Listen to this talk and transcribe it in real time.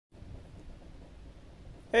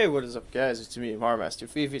Hey, what is up, guys? It's me, Marmaster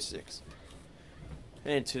Fifi6,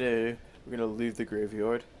 and today we're gonna leave the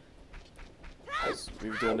graveyard as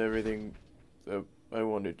we've done everything that I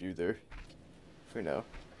wanted to do there for now.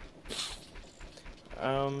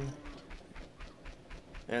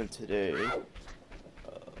 And today, did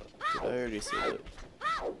I already say that?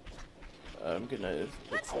 I'm gonna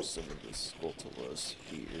look for some of the Skulltulas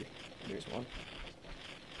here. Here's one.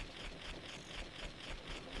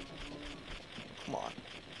 Come on.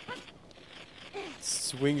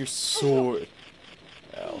 Swing your sword.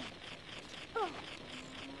 Ow.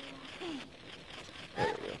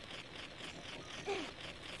 There we go.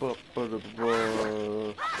 What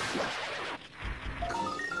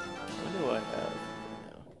do I have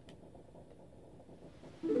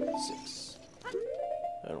now? 6.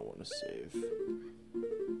 I don't want to save. I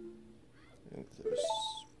think there's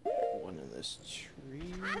one in this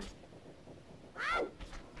tree.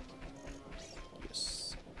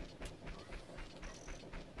 Yes.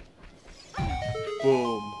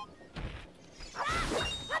 Boom.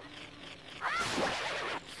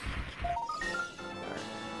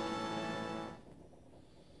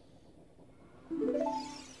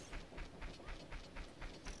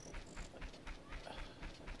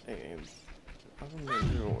 I don't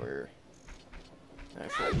remember where.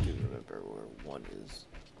 Actually, I do remember where one is.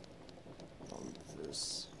 On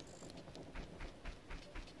this.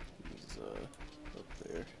 He's up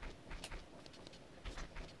there.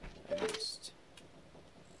 I missed.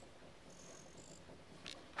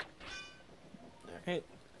 Alright.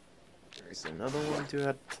 There's another one to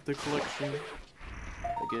add to the collection.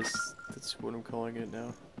 I guess that's what I'm calling it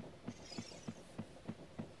now.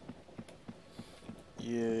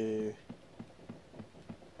 Yay.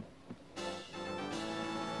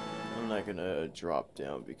 I'm not gonna drop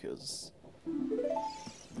down because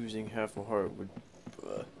losing half a heart would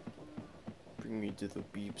bring me to the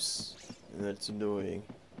beeps, and that's annoying.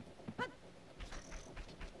 Dang.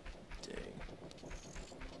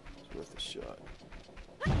 It's worth a shot.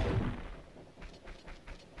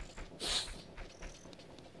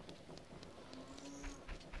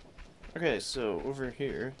 Okay, so over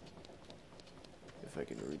here, if I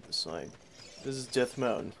can read the sign, this is Death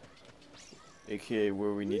Mountain, aka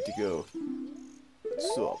where we need to go.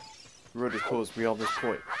 Stop. The road is closed beyond this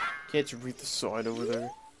point. Can't you read the sign over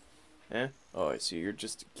there? Eh? Oh, I see. You're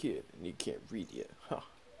just a kid and you can't read yet. Huh.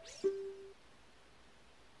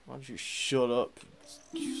 Why don't you shut up,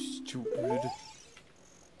 you stupid?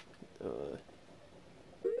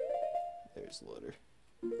 There's the letter.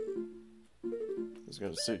 I was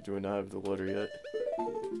gonna say, do I not have the letter yet?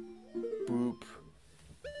 Boop.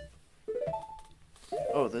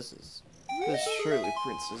 Oh, this is surely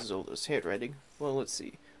Princess Zelda's handwriting. Well, let's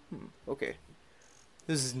see. Okay.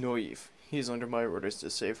 This is Naive. He's under my orders to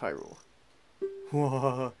save Hyrule.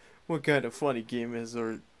 Whoa, what kind of funny game has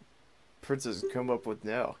our princess come up with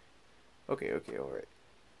now? Okay, alright.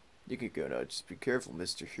 You can go now. Just be careful,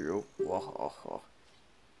 Mr. Hero. Wahaha.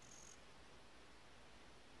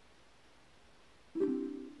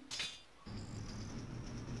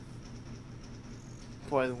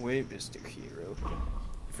 By the way, Mr. Hero,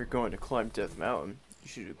 if you're going to climb Death Mountain, you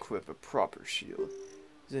should equip a proper shield.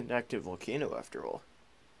 It's an active volcano, after all.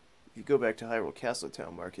 If you go back to Hyrule Castle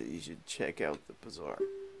Town Market, you should check out the bazaar.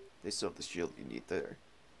 They sell the shield you need there.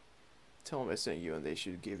 Tell them I sent you and they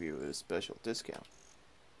should give you a special discount.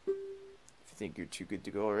 If you think you're too good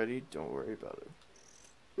to go already, don't worry about it.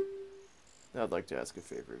 Now I'd like to ask a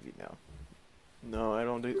favor of you now. No, I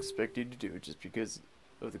don't expect you to do it just because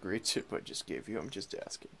of the great tip I just gave you. I'm just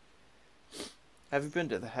asking. Have you been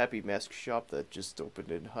to the Happy Mask shop that just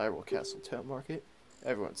opened in Hyrule Castle Town Market?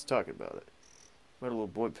 Everyone's talking about it. My little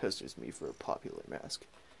boy pesters me for a popular mask,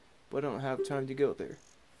 but I don't have time to go there.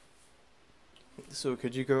 So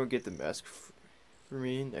could you go and get the mask for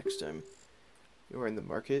me next time you're in the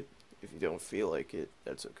market? If you don't feel like it,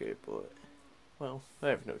 that's okay, but, well, I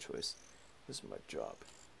have no choice. This is my job.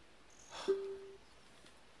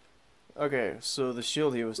 Okay, so the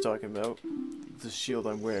shield he was talking about, the shield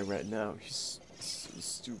I'm wearing right now, he's so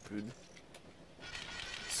stupid.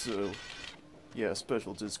 So, yeah,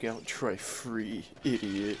 special discount, try free,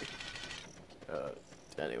 idiot.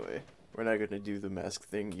 Anyway, we're not gonna do the mask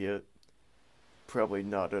thing yet. Probably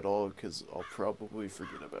not at all, because I'll probably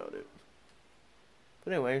forget about it.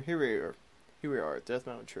 But anyway, here we are. Here we are at Death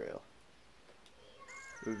Mountain Trail.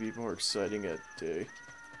 It would be more exciting at day.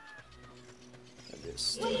 I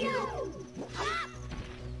missed.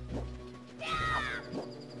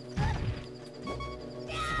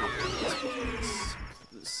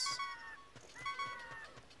 This.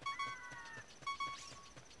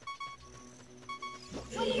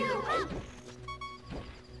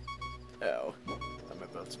 Ow. I'm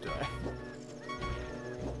about to die.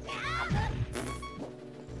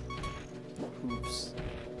 Oops.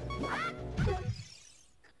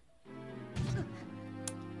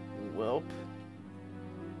 Welp.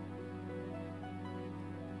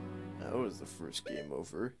 That was the first game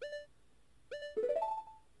over.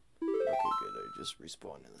 Okay, good. I just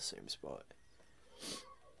respawned in the same spot.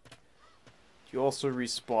 You also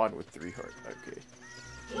respawn with 3 hearts. Okay.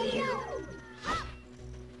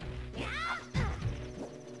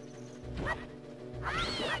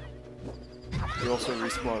 You also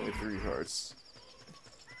respawn with 3 hearts.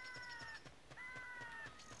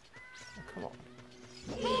 Oh, come on.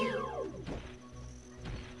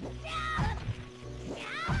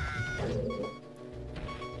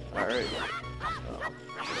 Alright.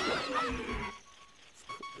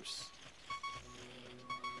 Of course.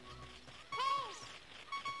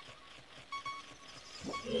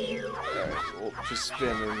 Alright, well, just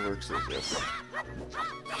spamming works, I guess.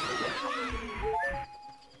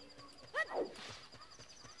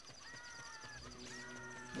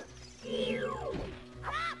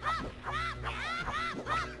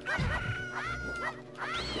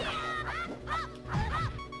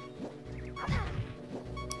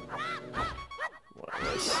 What am I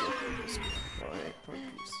saying? My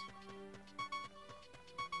heartpiece.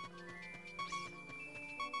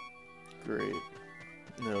 Great.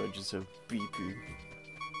 No, I just have beeping.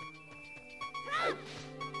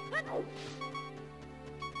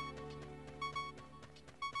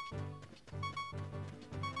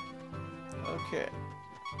 Okay.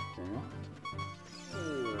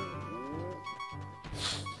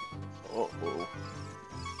 Uh-oh.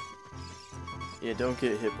 Yeah, don't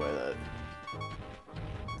get hit by that.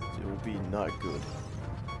 It will be not good.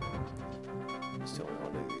 Still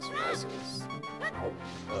one of these muscles.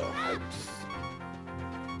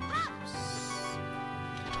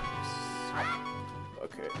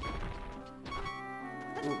 Okay.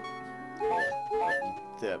 Ooh.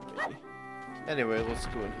 That many. Anyway, let's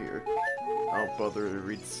go in here. I don't bother to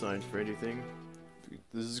read the signs for anything.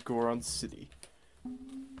 This is Goron City.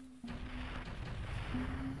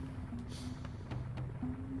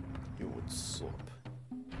 Yo, what's up?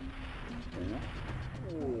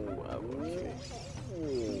 Wow, okay.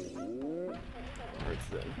 Alright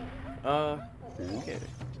then. Okay.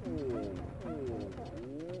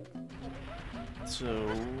 So,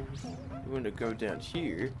 we're gonna go down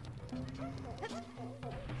here.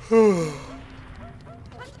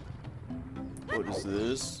 What is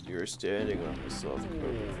this? You're standing on the soft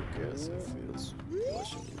carpet for gas that feels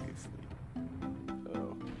blushingly free.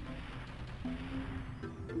 Oh.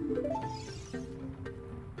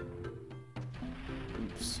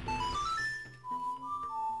 Oops.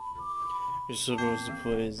 You're supposed to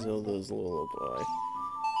play Zelda's lullaby.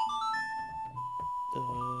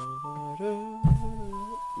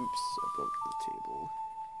 Oops, I bumped the table.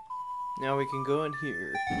 Now we can go in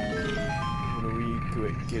here. What are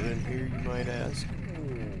we get in here, you might ask?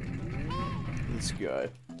 This guy.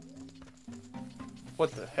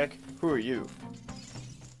 What the heck? Who are you?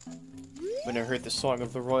 When I heard the song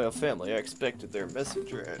of the royal family, I expected their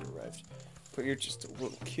messenger had arrived. But you're just a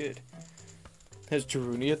little kid. Has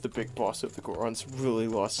Jaruni, the big boss of the Gorons, really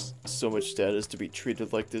lost so much status to be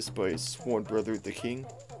treated like this by his sworn brother, the king?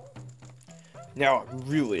 Now I'm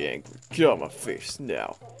really angry. Get out of my face,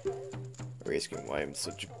 now. Are you asking why I'm in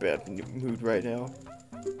such a bad mood right now?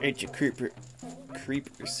 Ancient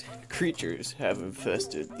creatures have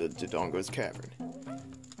infested the Dodongo's cavern.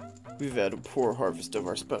 We've had a poor harvest of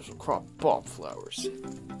our special crop, bomb flowers.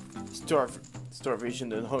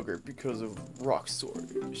 Starvation and hunger because of rock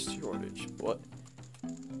shortage. What?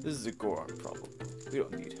 This is a Goron problem. We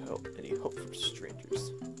don't need help, any help from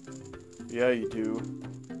strangers. Yeah, you do.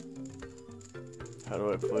 How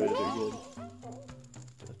do I play it again?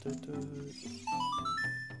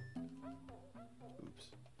 Oops.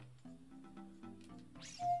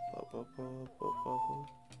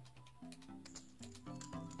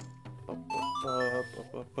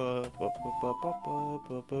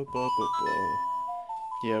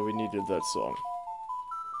 Yeah, we needed that song.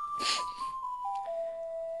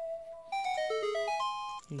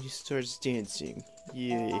 And he starts dancing.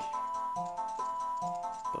 Yay.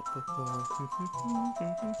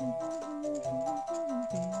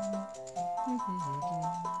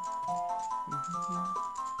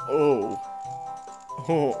 Oh.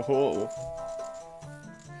 Oh, oh.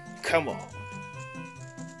 Come on.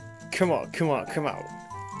 Come on, come on, come on.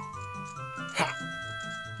 Ha!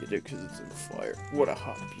 Get it because it's in fire. What a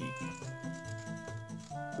hot beat.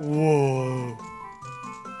 Whoa.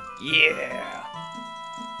 Yeah.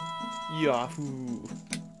 Yahoo.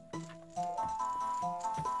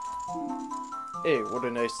 Hey, what a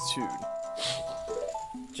nice tune.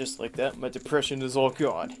 Just like that, my depression is all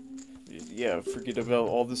gone. Yeah, forget about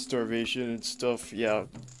all the starvation and stuff. Yeah,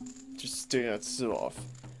 just dance it off.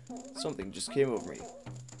 Something just came over me.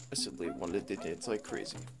 I suddenly wanted to dance like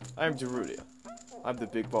crazy. I'm Darudia. I'm the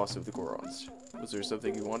big boss of the Gorons. Was there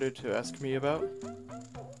something you wanted to ask me about?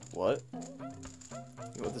 What?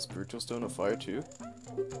 You want the spiritual stone of fire too?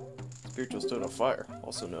 Spiritual stone of fire,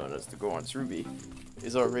 also known as the Gorons ruby,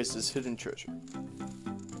 is our race's hidden treasure.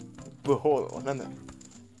 Behold, oh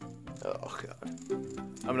god.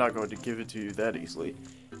 I'm not going to give it to you that easily.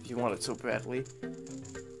 If you want it so badly,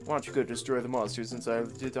 why don't you go destroy the monsters inside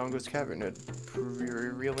of the Dodongo's cavern and prove you're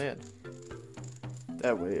a real man?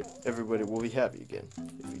 That way, everybody will be happy again.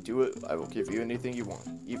 If you do it, I will give you anything you want,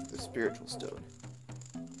 even the spiritual stone.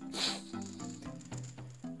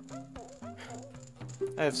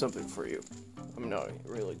 I have something for you. I'm not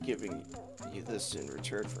really giving you this in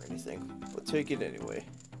return for anything, but take it anyway.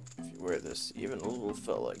 If you wear this, even a little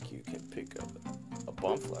fella like you can pick up a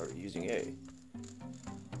bomb flower using A.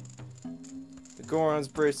 The Goron's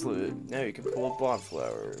bracelet. Now you can pull up bomb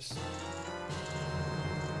flowers.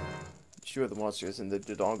 Destroy the monsters in the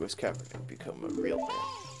Dodongo's cavern and become a real man.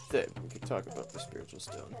 Then we can talk about the spiritual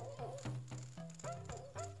stone.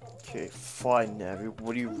 Okay, fine, Navi.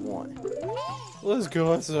 What do you want? Let's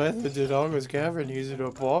go outside the Dodongo's cavern using a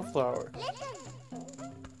bomb flower.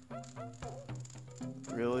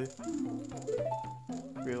 Really?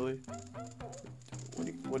 Really?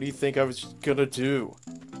 What do you think I was gonna do?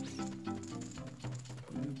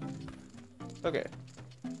 Okay.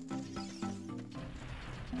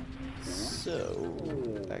 So,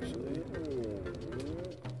 actually,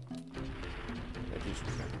 I just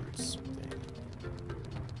remembered something.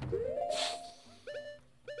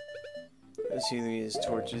 I see these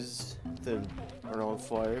torches that are on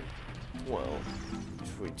fire. Well,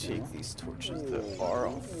 if we take these torches that are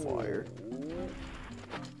on fire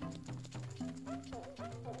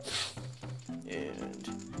and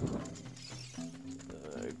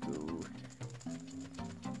go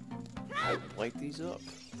light these up.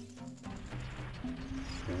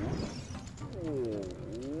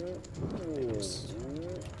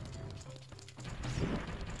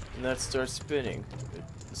 And that starts spinning.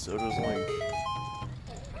 So does Link.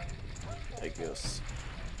 I guess.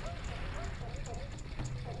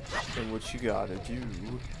 And what you gotta do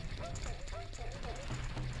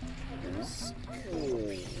is come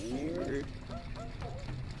here.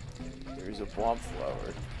 There's a bomb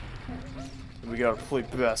flower. And we gotta play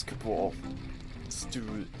basketball. Let's do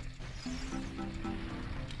it.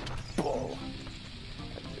 Ball.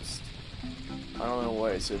 I don't know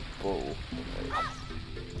why I said bow when I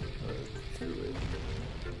threw it.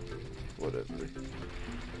 Whatever.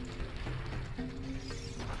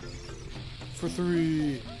 For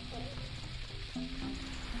 3!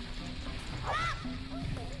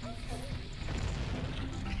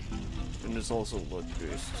 And it's also luck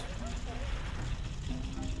based.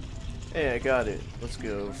 Hey, I got it. Let's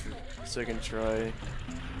go for second try.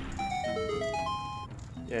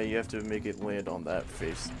 Yeah, you have to make it land on that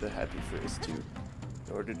face, the happy face too,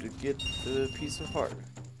 in order to get the piece of heart.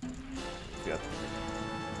 Got it.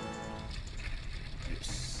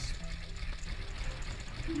 Yes.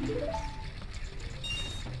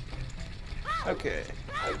 Okay,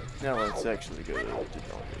 now let's actually go to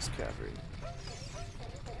Dodongo's cavern.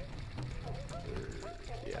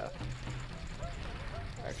 Yeah.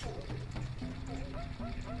 Actually.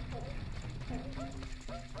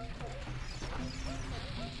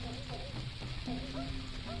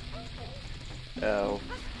 Oh,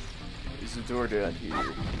 there's a door down here.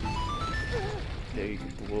 Yeah, you can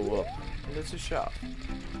blow up. And it's a shop.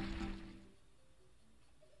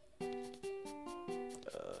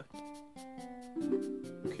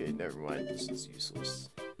 Okay, never mind. This is useless.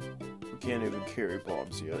 We can't even carry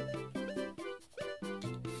bombs yet.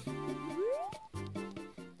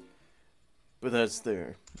 But that's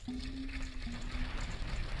there.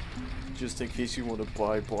 Just in case you want to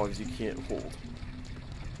buy bombs you can't hold.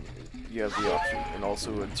 You have the option, and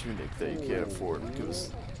also a tunic that you can't afford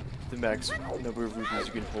because the max number of rupees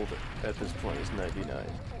you can hold at this point is 99.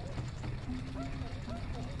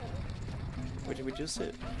 What did we just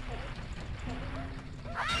hit?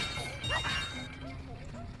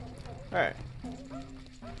 Alright.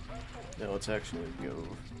 Now let's actually go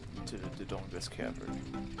to the Dodongo's cavern.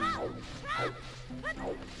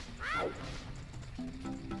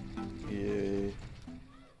 Yay.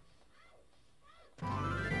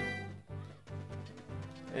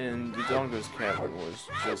 And Dodongo's cavern was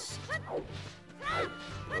just down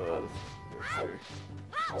there.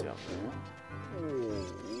 Down front.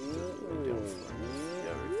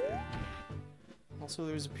 Yeah, right there. Also,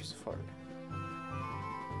 there's a piece of heart.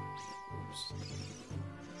 Oops.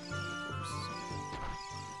 Oops.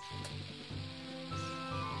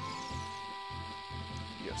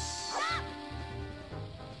 Yes.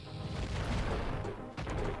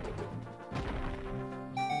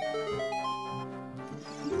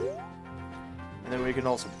 And then we can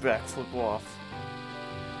also backflip off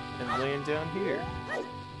and land down here.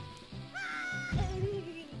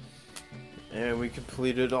 And we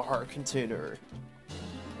completed a heart container.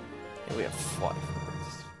 And we have 5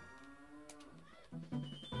 hearts.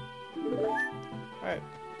 Alright.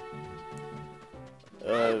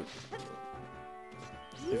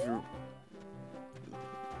 If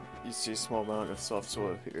you see a small amount of soft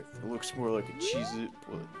soil here, it looks more like a Cheez-It,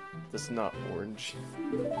 but that's not orange.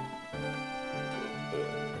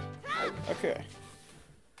 Okay.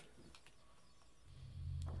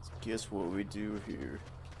 So guess what we do here?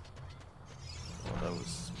 Oh, that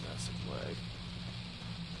was massive lag.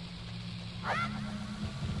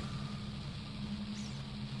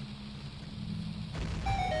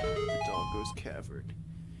 The Doggo's Cavern.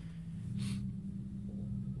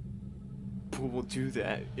 But we'll do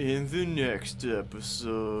that in the next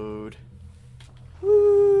episode.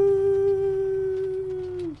 Woo!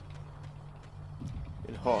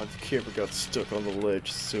 And the camera got stuck on the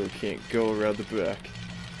ledge, so it can't go around the back.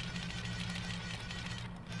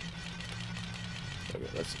 Okay,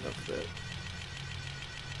 that's enough of that.